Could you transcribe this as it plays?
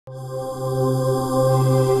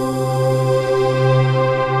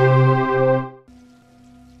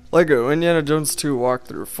LEGO Indiana Jones 2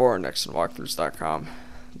 walkthrough for nextgenwalkthroughs.com.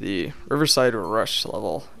 The Riverside Rush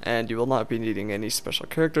level, and you will not be needing any special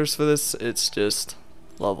characters for this. It's just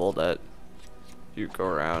level that you go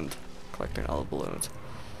around collecting all the balloons.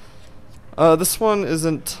 This one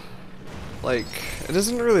isn't like, it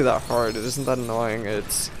isn't really that hard, it isn't that annoying,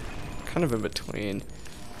 it's kind of in between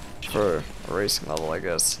for a racing level, I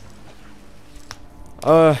guess.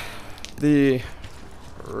 The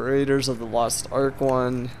Raiders of the Lost Ark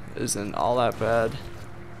one isn't all that bad.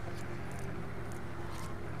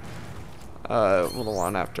 Well, the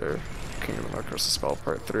one after Kingdom of Crystal Skull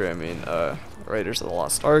Part 3, I mean, Raiders of the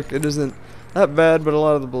Lost Ark, it isn't that bad, but a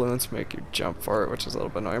lot of the balloons make you jump for it, which is a little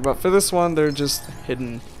bit annoying. But for this one, they're just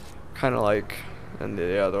hidden, kind of like in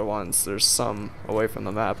the other ones. There's some away from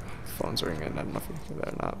the map. Phone's ringing, I don't know if you can hear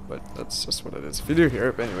that or not, but that's just what it is. If you do hear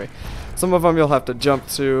it, but anyway, some of them you'll have to jump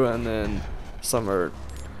to, and then some are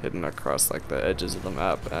hidden across like the edges of the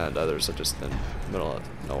map, and others are just in the middle of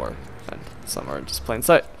nowhere, and some are in just plain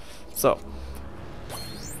sight. So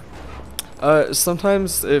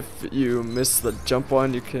sometimes if you miss the jump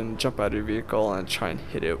one, you can jump out of your vehicle and try and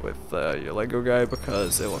hit it with your Lego guy,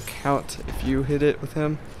 because it will count if you hit it with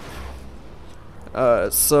him.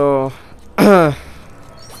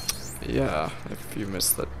 Yeah, if you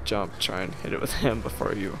miss the jump, try and hit it with him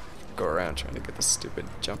before you go around trying to get the stupid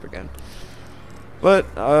jump again. But,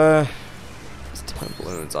 it's 10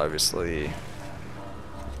 balloons, obviously.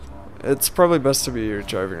 It's probably best to be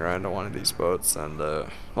driving around on one of these boats, and,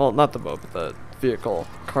 well, not the boat, but the vehicle,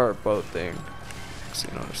 car, boat thing. So,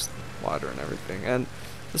 you know, there's water and everything. And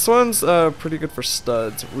this one's, pretty good for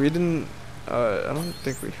studs. We didn't, I don't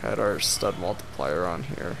think we had our stud multiplier on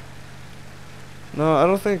here. No, I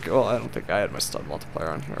don't think, well, I don't think I had my stud multiplier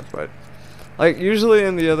on here, but, like, usually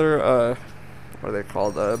in the other, what are they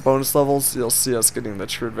called, bonus levels, you'll see us getting the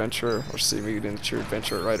True Adventure, or see me getting the True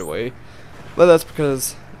Adventure right away. But that's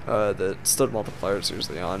because the stud multiplier is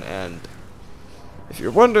usually on, and if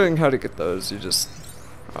you're wondering how to get those, you just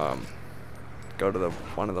go to the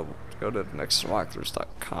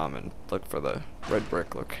nextgenwalkthroughs.com and look for the red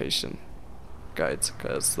brick location guides,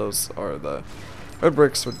 because those are the red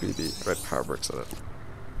bricks would be the red power bricks of the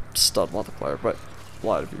stud multiplier, but a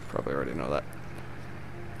lot of you probably already know that.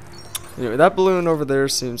 Anyway, that balloon over there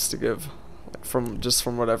seems to give, like, from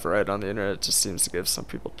what I've read on the internet, it just seems to give some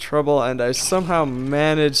people trouble, and I somehow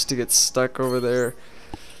managed to get stuck over there.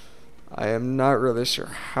 I am not really sure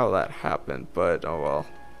how that happened, but oh well.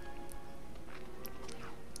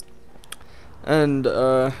 And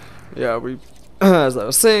yeah, we, as I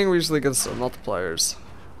was saying, we usually get some multipliers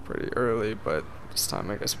pretty early, but this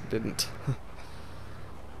time I guess we didn't.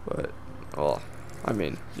 But, well, I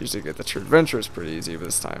mean, usually get the True Adventure is pretty easy, but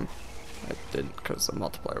this time I didn't because the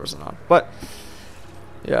multiplier wasn't on. But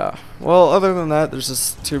yeah, well, other than that, there's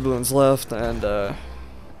just 2 balloons left, and the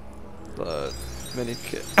mini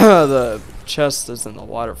kit, the chest is in the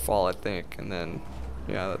waterfall, I think, and then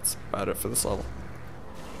yeah, that's about it for this level.